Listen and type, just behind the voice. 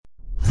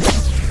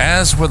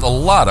As with a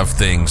lot of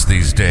things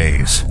these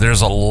days,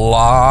 there's a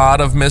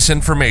lot of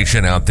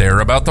misinformation out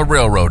there about the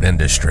railroad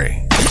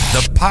industry.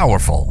 The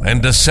powerful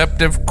and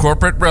deceptive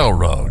corporate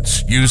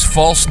railroads use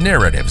false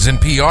narratives in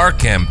PR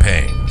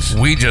campaigns.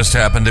 We just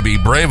happen to be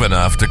brave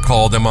enough to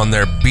call them on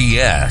their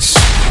BS.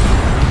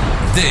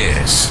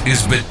 This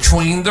is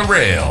Between the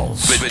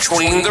Rails.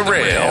 Between the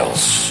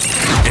Rails.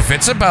 If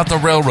it's about the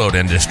railroad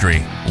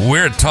industry,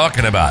 we're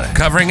talking about it.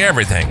 Covering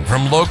everything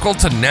from local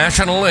to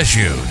national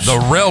issues,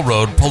 the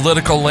railroad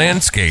political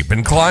landscape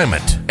and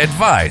climate,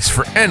 advice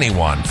for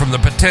anyone from the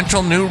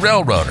potential new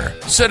railroader,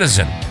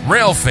 citizen,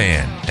 rail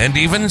fan, and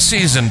even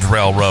seasoned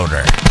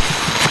railroader.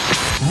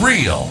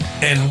 Real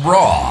and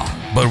raw,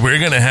 but we're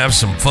going to have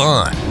some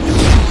fun.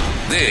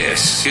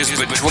 This is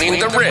Between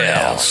the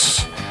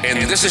Rails.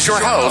 And this is your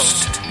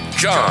host,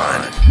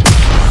 John.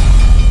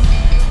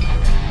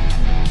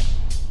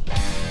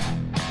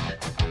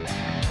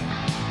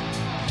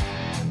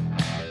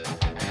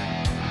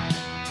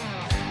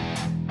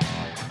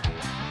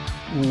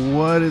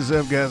 What is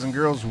up, guys and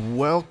girls?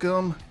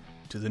 Welcome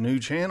to the new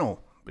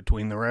channel,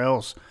 Between the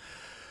Rails.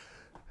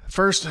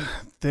 First,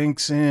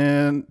 thanks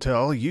to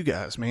all you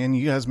guys, man.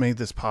 You guys made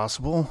this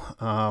possible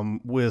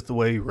with the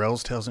way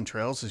Rails, Tales, and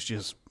Trails is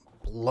just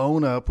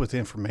blown up with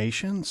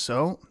information.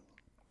 So,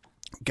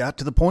 got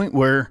to the point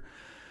where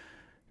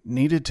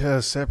needed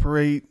to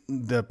separate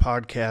the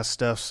podcast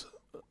stuffs,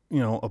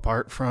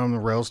 apart from the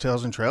Rails,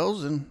 Tales, and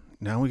Trails, and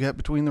now we got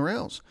Between the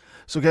Rails.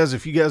 So guys,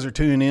 if you guys are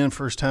tuning in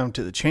first time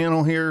to the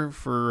channel here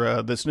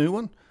for this new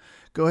one,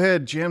 go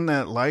ahead, jam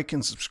that like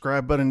and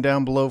subscribe button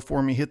down below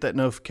for me. Hit that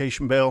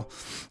notification bell.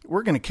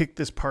 We're going to kick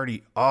this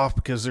party off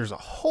because there's a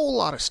whole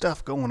lot of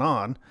stuff going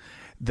on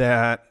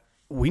that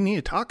we need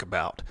to talk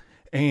about.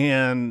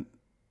 And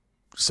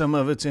some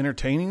of it's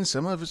entertaining,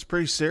 some of it's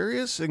pretty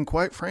serious, and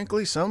quite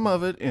frankly, some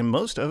of it and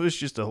most of it's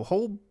just a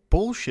whole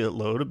bullshit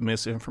load of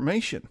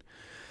misinformation.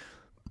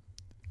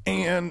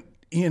 And,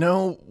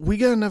 we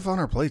got enough on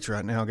our plates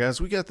right now,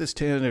 guys. We got this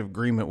tentative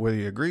agreement, whether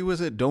you agree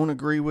with it, don't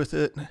agree with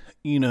it.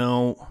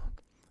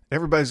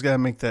 Everybody's got to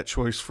make that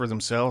choice for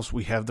themselves.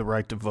 We have the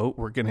right to vote.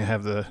 We're going to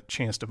have the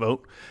chance to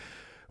vote.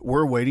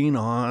 We're waiting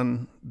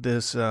on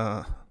this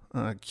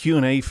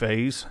Q&A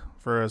phase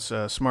for us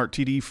smart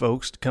TD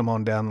folks to come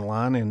on down the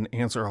line and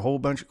answer a whole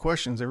bunch of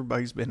questions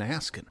everybody's been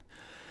asking.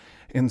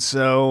 And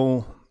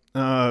so,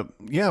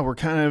 we're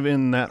kind of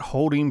in that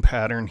holding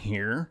pattern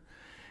here.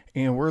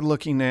 And we're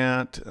looking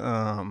at,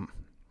 I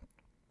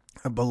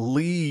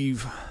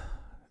believe,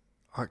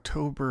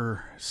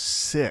 October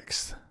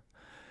 6th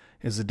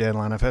is the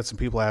deadline. I've had some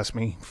people ask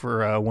me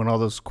for when all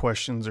those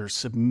questions are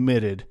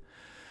submitted.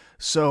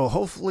 So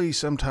hopefully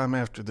sometime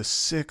after the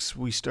 6th,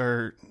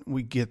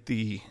 we get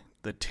the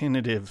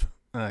tentative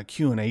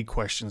Q&A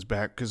questions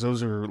back, because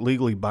those are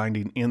legally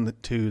binding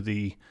into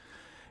the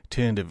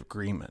tentative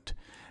agreement.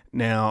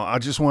 Now, I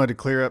just wanted to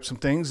clear up some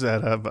things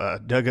that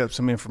I've dug up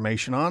some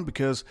information on,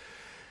 because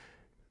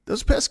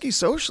those pesky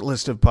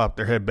socialists have popped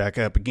their head back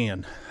up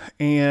again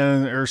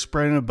and are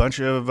spreading a bunch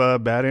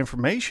of bad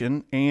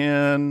information,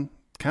 and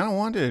kind of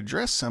wanted to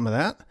address some of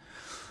that.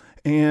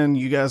 And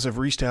you guys have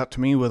reached out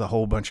to me with a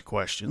whole bunch of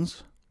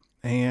questions,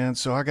 and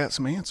so I got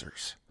some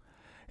answers.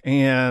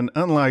 And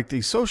unlike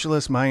the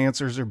socialists, my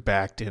answers are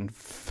backed in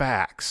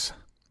facts,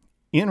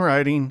 in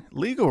writing,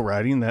 legal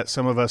writing, that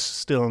some of us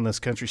still in this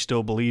country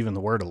still believe in the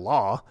word of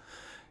law.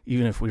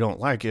 Even if we don't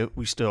like it,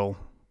 we still,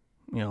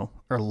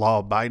 are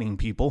law-abiding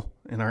people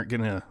and aren't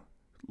going to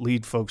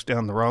lead folks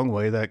down the wrong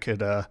way that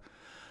could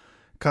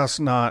cost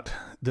not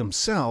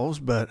themselves,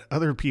 but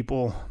other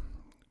people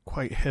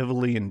quite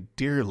heavily and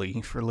dearly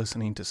for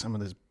listening to some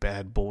of this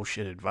bad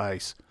bullshit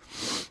advice.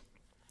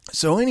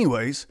 So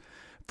anyways,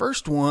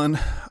 first one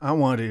I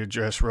wanted to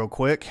address real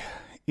quick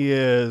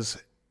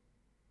is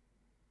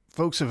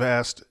folks have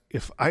asked,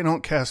 if I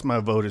don't cast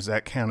my vote, is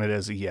that counted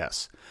as a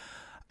yes?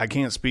 I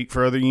can't speak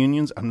for other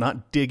unions. I'm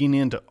not digging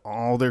into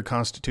all their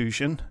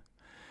constitution.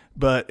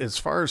 But as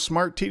far as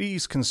Smart TD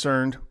is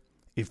concerned,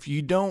 if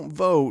you don't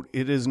vote,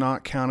 it is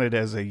not counted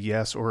as a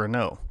yes or a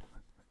no.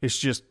 It's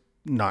just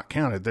not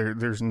counted.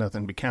 There's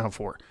nothing to be counted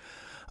for.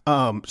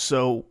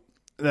 So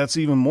that's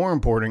even more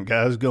important,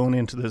 guys, going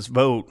into this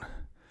vote,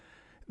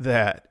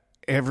 that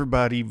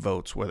everybody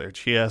votes, whether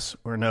it's yes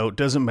or no. It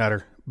doesn't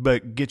matter,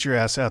 but get your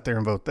ass out there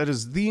and vote. That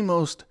is the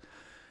most,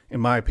 in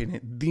my opinion,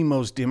 the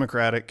most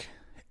democratic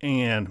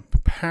and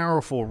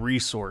powerful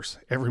resource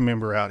every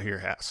member out here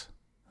has.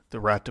 The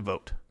right to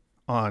vote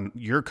on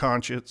your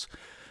conscience,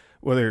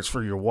 whether it's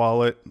for your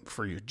wallet,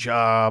 for your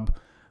job,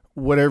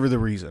 whatever the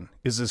reason.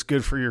 Is this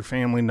good for your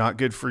family, not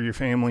good for your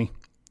family?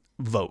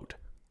 Vote.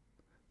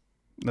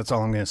 That's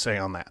all I'm going to say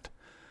on that.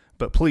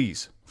 But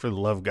please, for the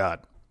love of God,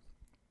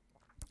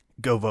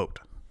 go vote.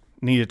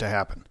 Need it to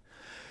happen.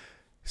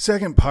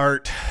 Second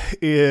part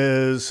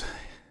is,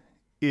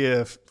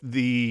 if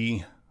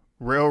the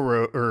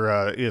railroad,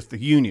 or if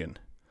the union,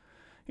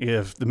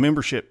 if the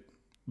membership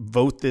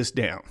vote this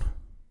down,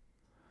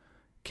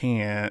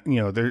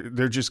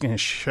 they're just going to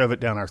shove it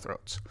down our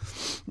throats.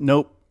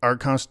 Nope. our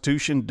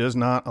Constitution does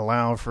not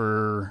allow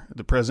for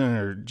the president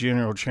or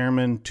general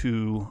chairman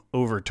to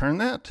overturn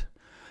that.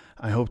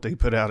 I hope they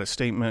put out a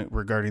statement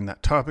regarding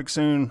that topic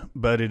soon,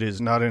 but it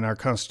is not in our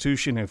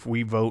Constitution. If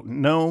we vote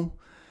no,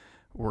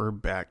 we're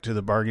back to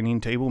the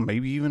bargaining table,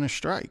 maybe even a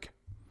strike.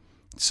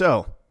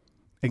 So,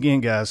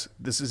 again, guys,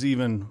 this is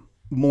even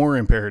more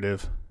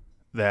imperative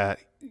that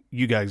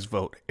you guys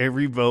vote.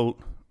 Every vote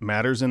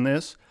matters in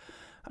this.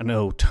 I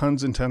know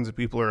tons and tons of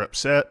people are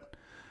upset.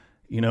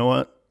 You know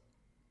what?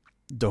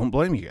 Don't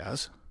blame you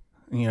guys.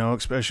 You know,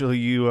 especially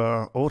you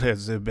old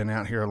heads that have been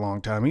out here a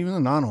long time, even the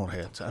non-old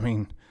heads. I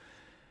mean,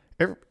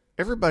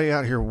 everybody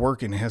out here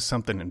working has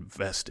something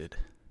invested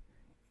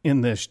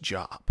in this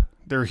job.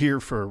 They're here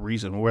for a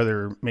reason,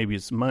 whether maybe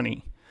it's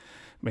money,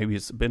 maybe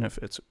it's the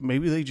benefits,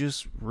 maybe they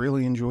just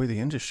really enjoy the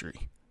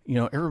industry. You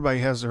know, everybody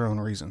has their own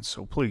reasons.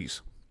 So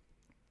please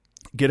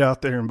get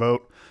out there and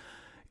vote.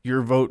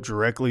 Your vote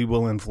directly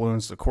will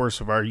influence the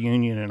course of our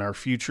union and our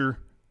future.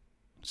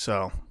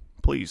 So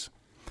please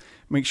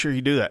make sure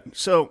you do that.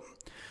 So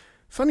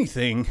funny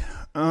thing,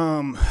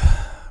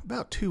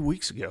 about 2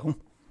 weeks ago,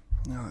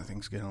 that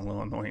thing's getting a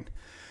little annoying.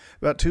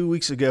 About 2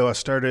 weeks ago, I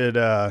started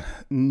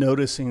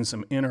noticing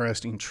some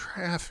interesting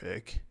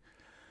traffic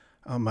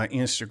on my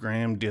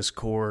Instagram,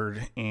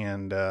 Discord,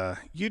 and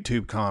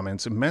YouTube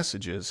comments and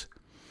messages.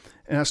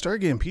 And I started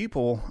getting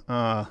people,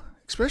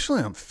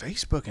 especially on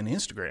Facebook and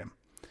Instagram,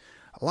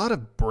 a lot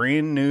of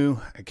brand new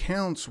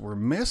accounts were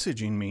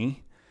messaging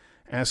me,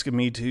 asking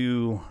me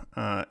to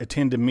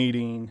attend a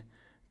meeting,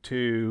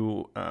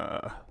 to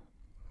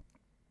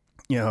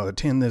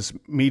attend this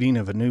meeting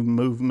of a new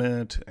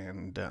movement.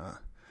 And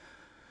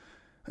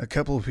a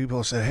couple of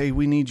people said, hey,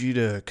 we need you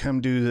to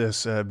come do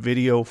this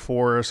video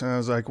for us. And I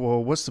was like,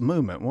 well, what's the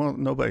movement? Well,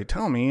 nobody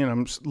tell me. And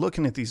I'm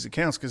looking at these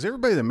accounts because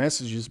everybody that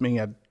messages me,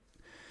 I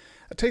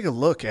take a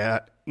look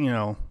at,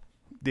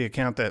 the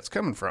account that's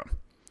coming from.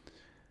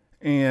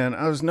 And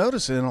I was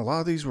noticing a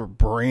lot of these were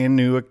brand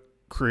new,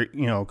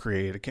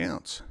 create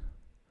accounts.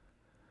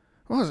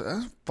 Well,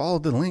 I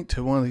followed the link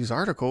to one of these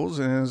articles,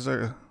 and it was,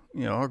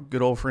 our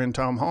good old friend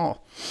Tom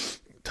Hall.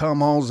 Tom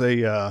Hall's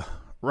a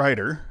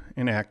writer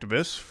and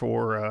activist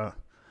for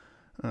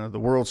the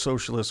World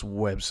Socialist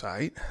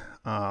website.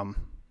 I've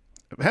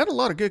had a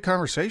lot of good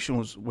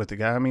conversations with the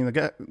guy. I mean, the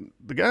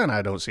guy and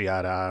I don't see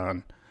eye to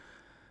eye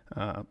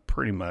on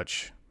pretty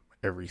much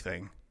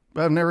everything.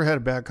 But I've never had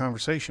a bad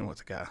conversation with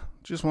the guy.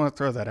 Just want to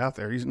throw that out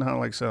there. He's not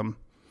like some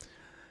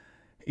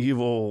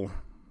evil,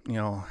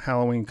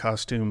 Halloween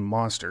costume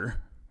monster,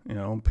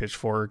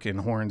 pitchfork and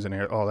horns and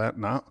all that.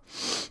 Not.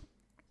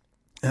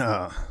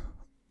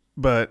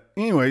 But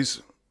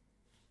anyways,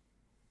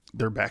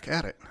 they're back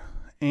at it.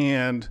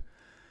 And,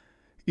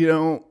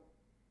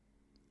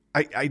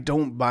 I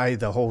don't buy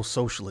the whole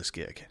socialist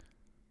gig.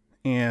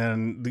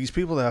 And these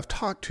people that I've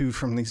talked to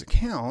from these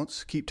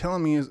accounts keep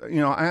telling me,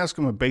 I ask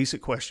them a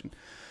basic question.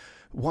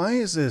 Why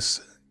is this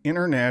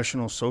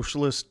International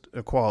Socialist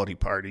Equality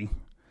Party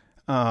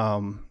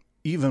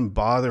even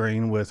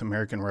bothering with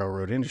American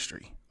railroad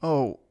industry?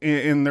 Oh,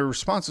 and their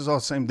response is all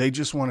the same. They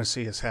just want to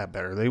see us have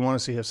better. They want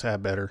to see us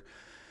have better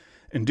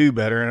and do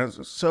better.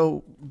 And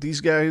so these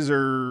guys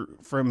are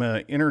from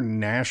an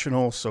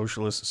International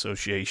Socialist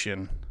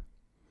Association,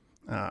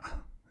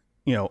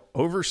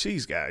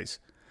 overseas guys.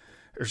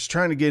 They're just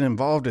trying to get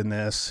involved in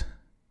this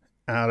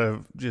out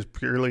of just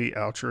purely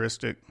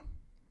altruistic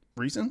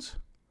reasons.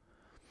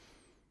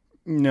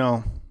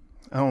 No,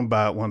 I don't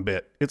buy it one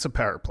bit. It's a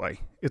power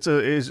play. It's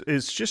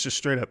just a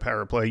straight up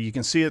power play. You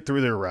can see it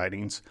through their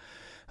writings.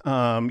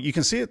 You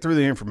can see it through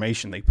the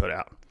information they put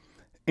out.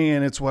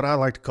 And it's what I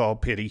like to call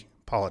pity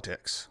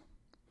politics.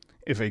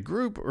 If a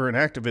group or an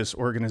activist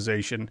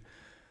organization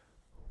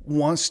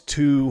wants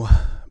to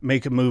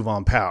make a move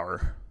on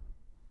power,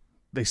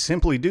 they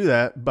simply do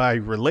that by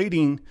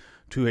relating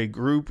to a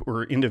group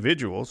or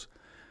individuals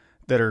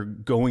that are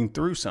going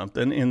through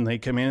something, and they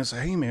come in and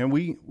say, hey man,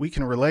 we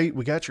can relate.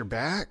 We got your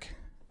back,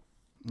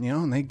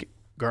 and they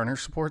garner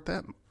support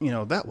that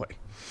way.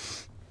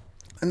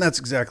 And that's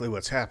exactly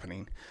what's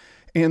happening.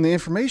 And the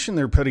information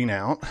they're putting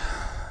out,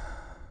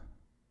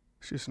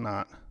 it's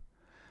not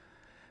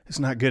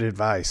good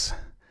advice.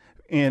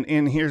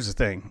 And here's the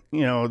thing,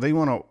 they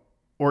want to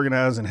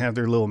organize and have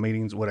their little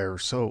meetings, whatever.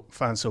 So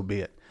fine, so be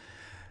it.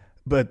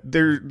 But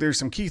there's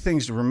some key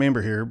things to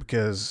remember here,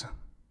 because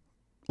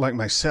like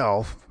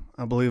myself,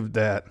 I believe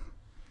that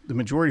the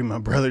majority of my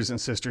brothers and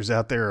sisters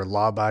out there are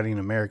law-abiding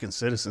American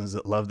citizens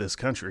that love this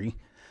country.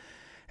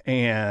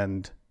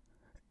 And,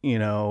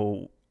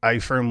 I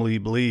firmly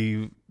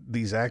believe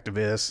these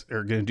activists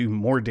are going to do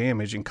more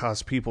damage and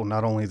cost people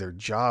not only their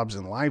jobs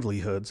and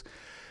livelihoods,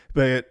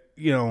 but,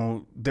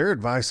 their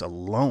advice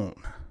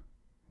alone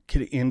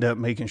could end up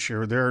making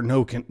sure there are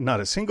not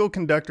a single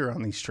conductor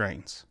on these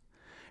trains.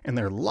 And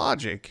their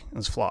logic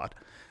is flawed.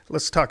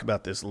 Let's talk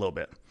about this a little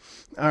bit.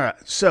 All right,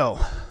 so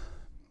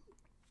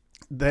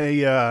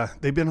they've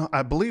been,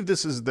 I believe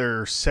this is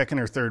their second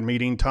or third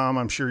meeting. Tom,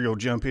 I'm sure you'll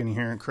jump in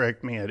here and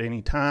correct me at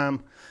any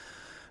time.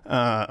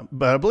 But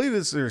I believe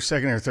this is their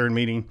second or third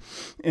meeting,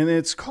 and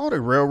it's called a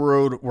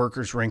Railroad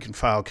Workers Rank and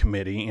File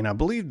Committee. And I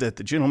believe that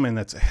the gentleman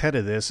that's ahead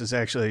of this is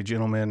actually a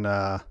gentleman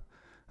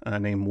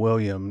named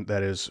William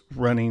that is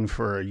running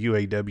for a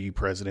UAW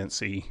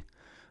presidency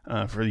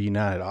for the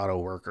United Auto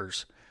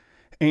Workers.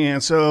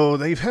 And so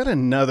they've had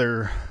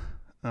another,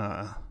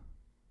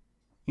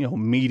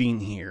 meeting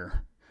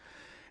here.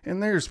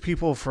 And there's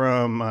people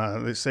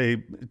from, they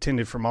say,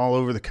 attended from all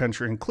over the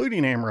country,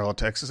 including Amarillo,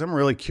 Texas. I'm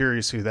really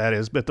curious who that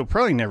is, but they'll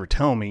probably never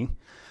tell me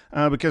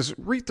because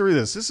read through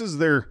this. This is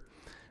their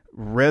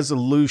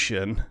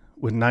resolution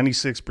with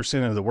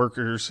 96% of the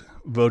workers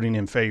voting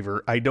in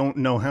favor. I don't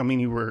know how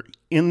many were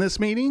in this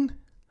meeting,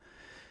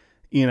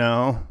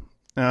 so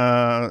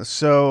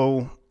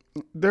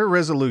their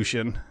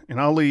resolution,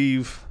 and I'll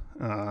leave,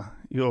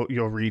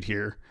 you'll read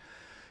here.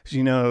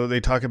 They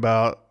talk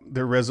about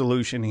their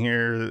resolution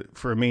here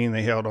for a meeting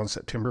they held on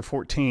September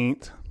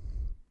 14th.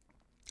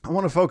 I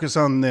want to focus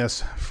on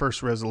this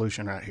first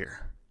resolution right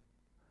here.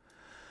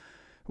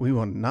 We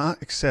will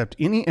not accept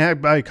any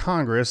act by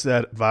Congress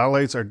that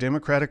violates our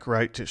democratic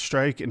right to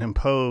strike and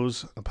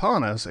impose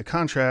upon us a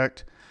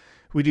contract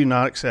we do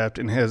not accept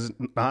and has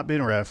not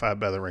been ratified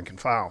by the rank and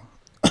file.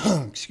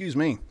 Excuse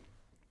me.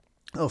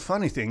 Oh,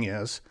 funny thing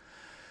is,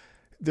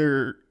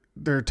 they're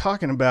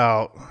talking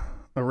about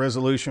a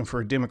resolution for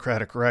a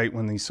democratic right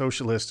when the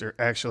socialists are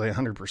actually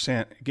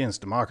 100%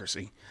 against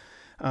democracy.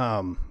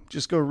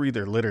 Just go read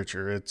their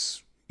literature.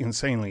 It's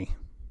insanely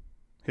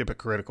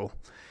hypocritical.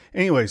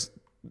 Anyways,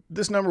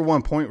 this number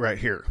one point right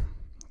here.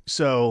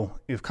 So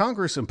if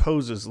Congress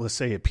imposes, let's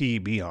say, a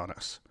PEB on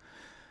us,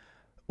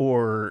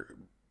 or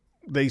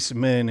they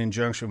submit an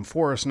injunction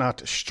for us not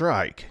to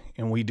strike,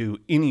 and we do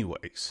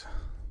anyways,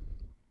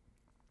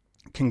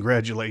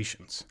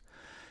 congratulations.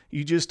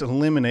 You just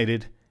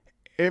eliminated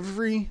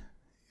every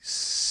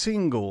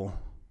single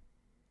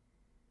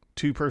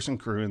two-person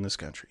crew in this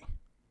country.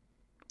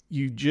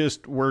 You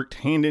just worked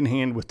hand in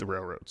hand with the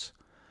railroads.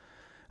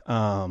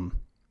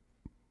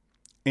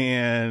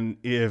 And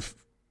if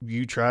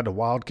you tried to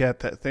wildcat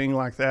that thing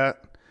like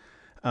that,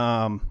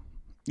 not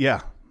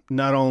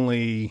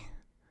only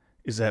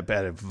is that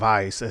bad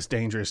advice, that's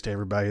dangerous to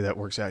everybody that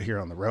works out here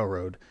on the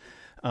railroad.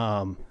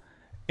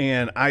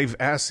 And I've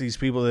asked these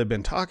people that have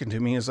been talking to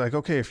me, it's like,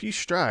 okay, if you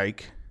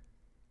strike,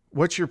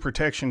 what's your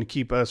protection to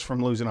keep us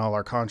from losing all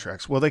our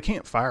contracts? Well, they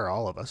can't fire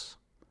all of us.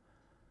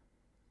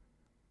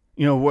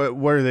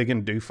 What are they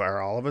going to do? Fire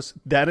all of us?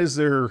 That is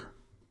their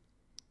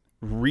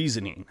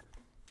reasoning.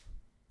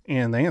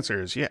 And the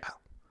answer is, yeah.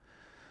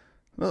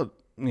 Well,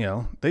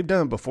 they've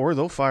done it before.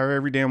 They'll fire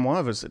every damn one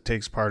of us that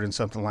takes part in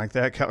something like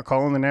that.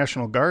 Call in the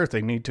National Guard if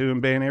they need to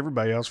and ban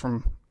everybody else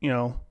from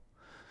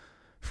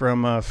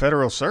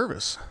federal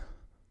service.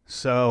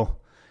 So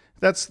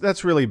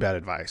that's really bad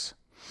advice.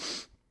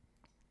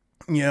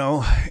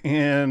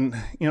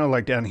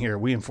 Like down here,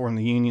 we inform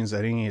the unions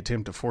that any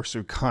attempt to force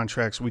through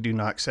contracts we do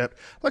not accept.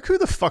 Like, who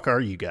the fuck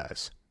are you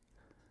guys?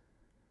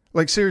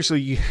 Like,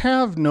 seriously, you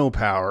have no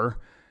power.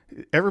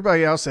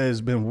 Everybody else that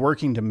has been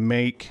working to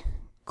make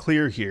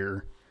clear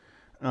here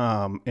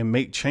and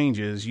make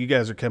changes, you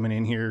guys are coming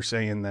in here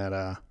saying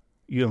that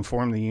you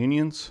inform the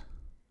unions?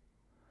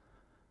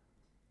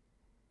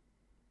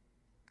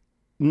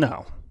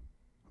 No,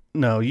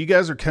 you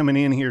guys are coming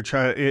in here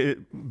trying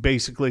to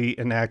basically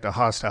enact a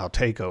hostile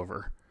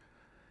takeover.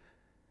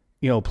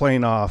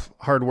 Playing off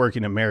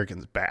hardworking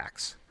Americans'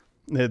 backs.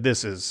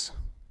 This is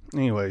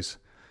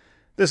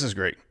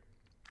great.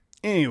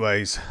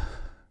 Anyways,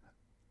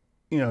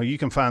 you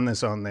can find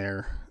this on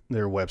their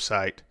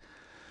website.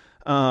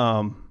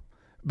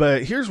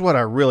 But here's what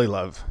I really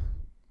love.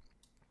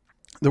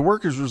 The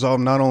workers resolve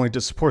not only to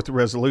support the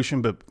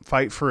resolution, but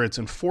fight for its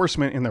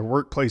enforcement in their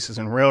workplaces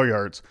and rail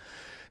yards.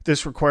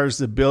 This requires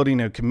the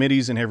building of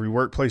committees in every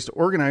workplace to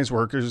organize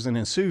workers, and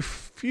ensue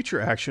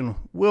future action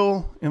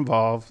will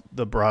involve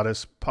the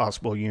broadest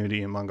possible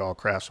unity among all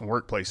crafts and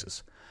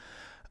workplaces.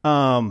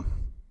 I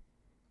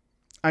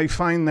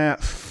find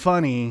that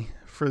funny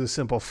for the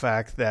simple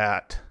fact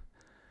that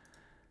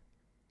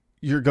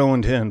you're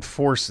going to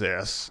enforce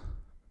this,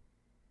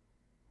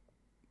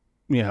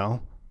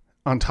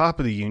 on top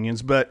of the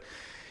unions. But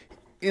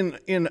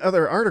in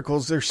other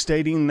articles, they're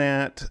stating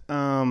that,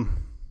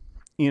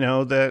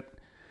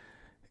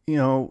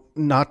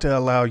 not to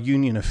allow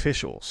union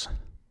officials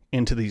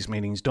into these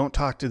meetings. Don't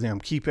talk to them.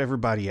 Keep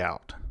everybody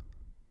out.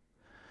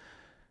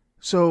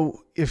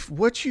 So if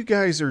what you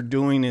guys are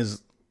doing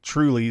is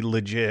truly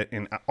legit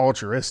and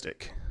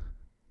altruistic,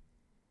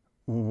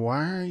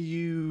 why are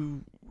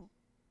you,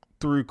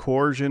 through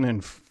coercion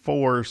and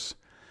force,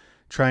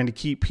 trying to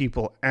keep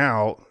people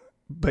out,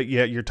 but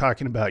yet you're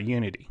talking about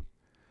unity?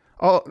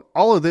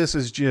 All of this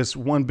is just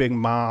one big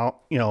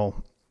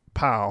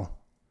pile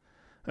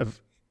of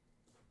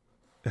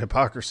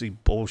hypocrisy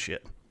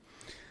bullshit.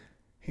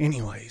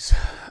 Anyways,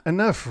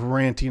 enough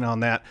ranting on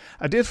that.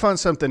 I did find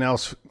something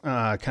else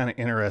kind of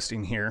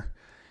interesting here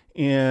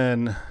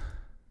in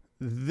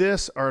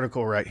this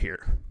article right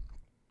here.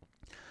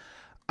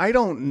 I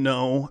don't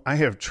know. I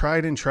have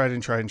tried to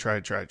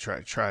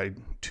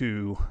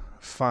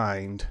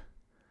find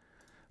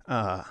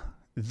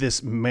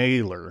this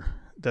mailer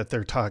that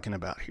they're talking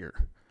about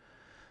here.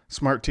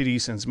 Smart TD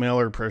sends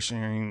mailer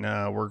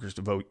pressuring workers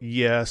to vote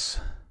yes,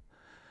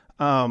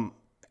 and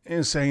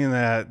saying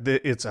that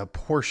it's a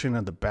portion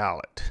of the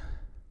ballot.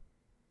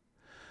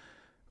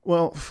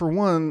 Well, for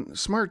one,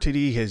 Smart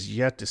TD has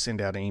yet to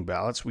send out any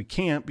ballots. We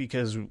can't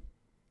because,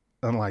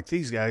 unlike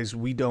these guys,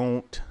 we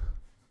don't,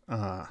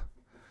 our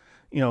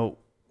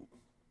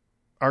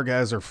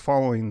guys are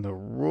following the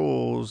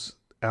rules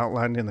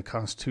outlined in the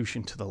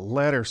Constitution to the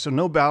letter. So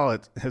no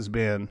ballot has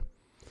been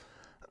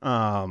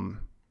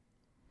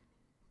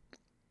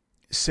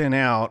sent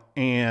out,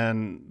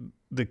 and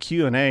the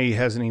Q&A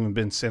hasn't even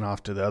been sent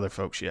off to the other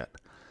folks yet.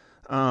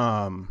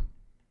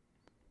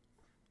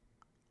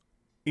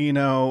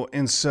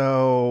 And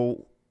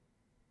so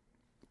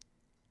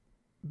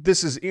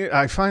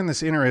I find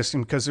this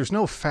interesting because there's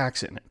no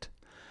facts in it.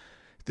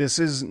 This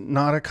is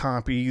not a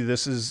copy.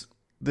 This is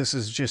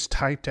just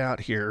typed out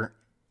here.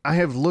 I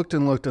have looked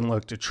and looked and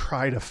looked to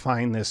try to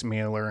find this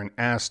mailer and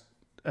asked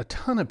a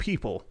ton of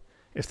people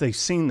if they've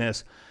seen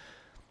this.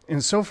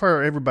 And so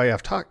far, everybody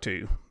I've talked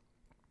to,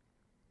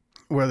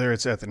 whether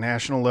it's at the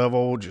national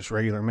level, just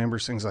regular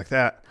members, things like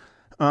that,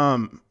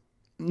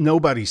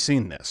 nobody's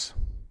seen this.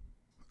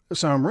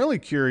 So I'm really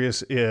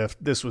curious if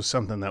this was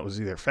something that was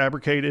either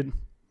fabricated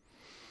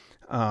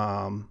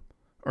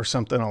or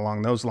something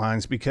along those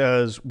lines,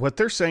 because what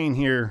they're saying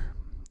here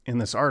in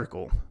this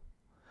article,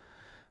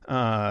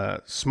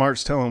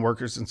 Smart's telling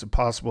workers it's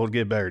impossible to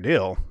get a better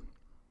deal.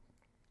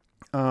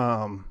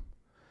 I've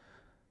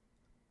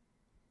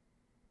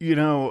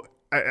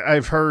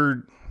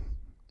heard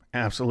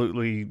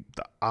absolutely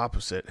the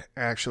opposite,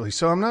 actually.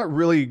 So I'm not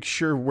really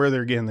sure where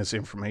they're getting this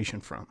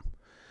information from.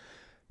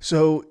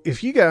 So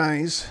if you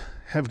guys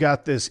have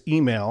got this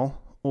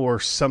email or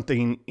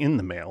something in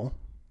the mail,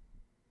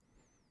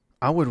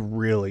 I would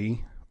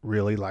really,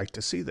 really like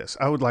to see this.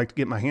 I would like to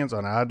get my hands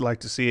on it. I'd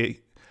like to see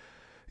it,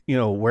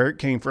 where it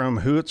came from,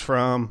 who it's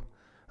from.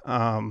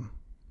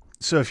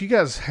 So if you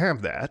guys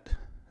have that,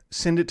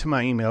 send it to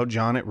my email,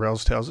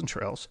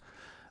 john@railstales&trails.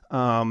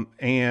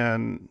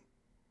 And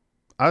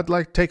I'd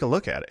like to take a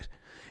look at it.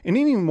 And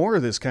any more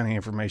of this kind of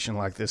information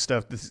like this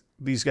stuff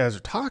these guys are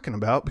talking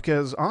about,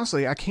 because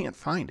honestly, I can't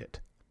find it.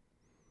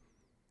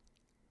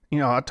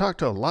 I talk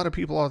to a lot of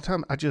people all the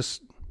time. I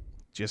just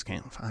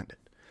can't find it.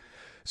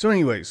 So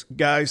anyways,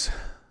 guys,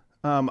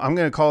 I'm going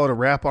to call it a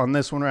wrap on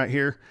this one right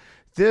here.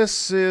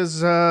 This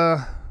is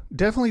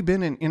definitely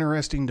been an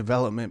interesting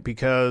development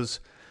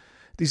because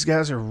these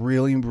guys are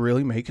really,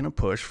 really making a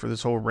push for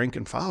this whole rank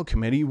and file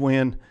committee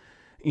when,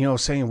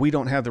 saying we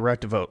don't have the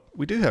right to vote.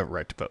 We do have a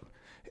right to vote.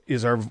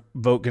 Is our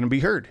vote going to be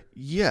heard?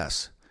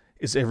 Yes.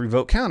 Is every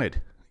vote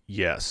counted?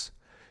 Yes.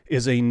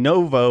 Is a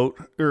no vote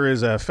or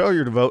is a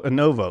failure to vote a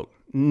no vote?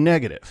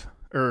 Negative.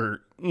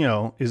 Or,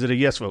 is it a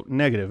yes vote?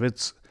 Negative.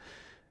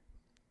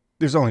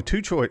 There's only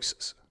two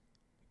choices.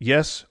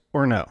 Yes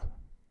or no.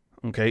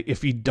 Okay.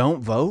 If you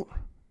don't vote,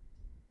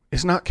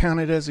 it's not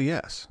counted as a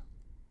yes.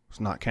 It's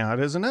not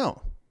counted as a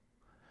no.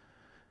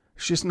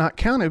 It's just not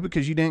counted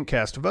because you didn't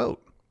cast a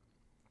vote.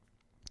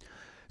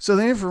 So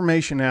the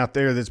information out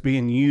there that's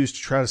being used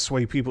to try to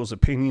sway people's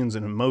opinions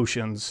and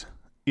emotions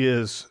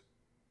is,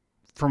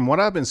 from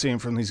what I've been seeing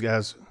from these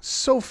guys,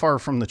 so far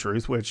from the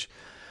truth, which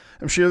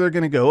I'm sure they're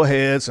going to go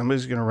ahead.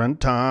 Somebody's going to run to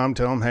Tom,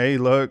 tell him, hey,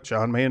 look,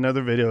 John made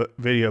another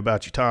video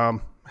about you,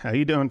 Tom. How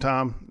you doing,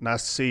 Tom?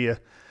 Nice to see you.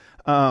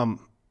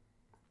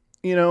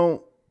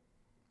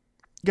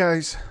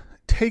 Guys,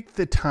 take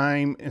the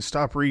time and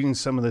stop reading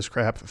some of this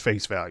crap at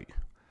face value.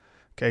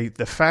 Okay,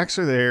 the facts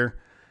are there.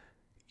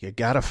 You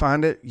got to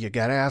find it. You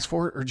got to ask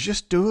for it, or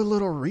just do a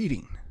little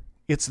reading.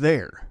 It's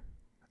there.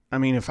 I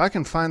mean, if I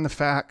can find the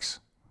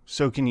facts,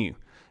 so can you.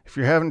 If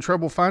you're having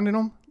trouble finding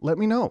them, let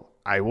me know.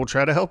 I will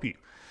try to help you.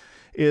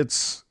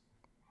 It's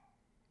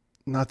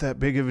not that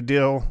big of a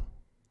deal.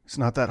 It's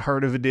not that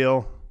hard of a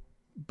deal.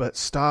 But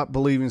stop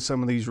believing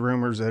some of these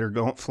rumors that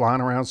are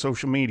flying around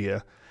social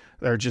media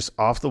that are just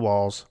off the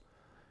walls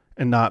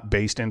and not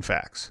based in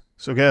facts.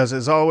 So, guys,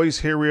 as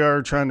always, here we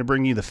are trying to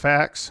bring you the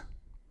facts,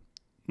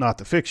 not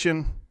the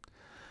fiction.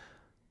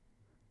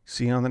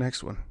 See you on the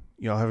next one.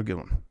 Y'all have a good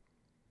one.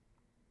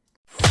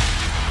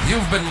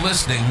 You've been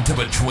listening to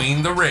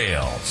Between the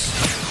Rails.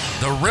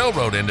 The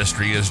railroad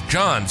industry is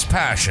John's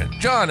passion.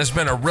 John has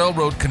been a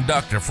railroad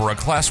conductor for a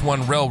Class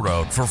 1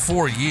 railroad for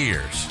 4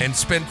 years and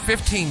spent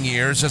 15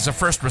 years as a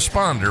first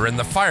responder in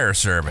the fire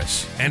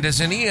service. And as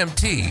an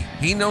EMT,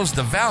 he knows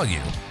the value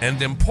and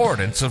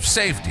importance of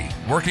safety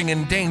working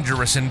in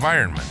dangerous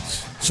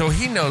environments. So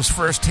he knows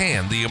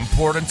firsthand the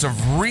importance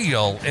of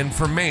real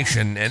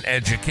information and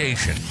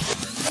education.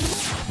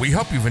 We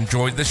hope you've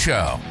enjoyed the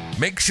show.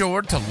 Make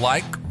sure to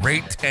like,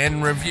 rate,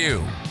 and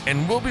review.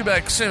 And we'll be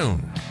back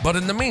soon. But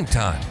in the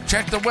meantime,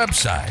 check the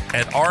website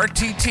at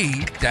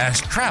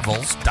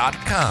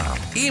rtt-travels.com.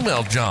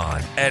 Email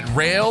John at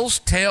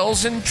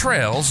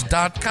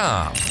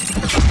railstalesandtrails.com.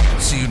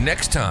 See you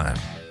next time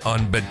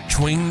on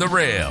Between the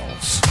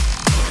Rails.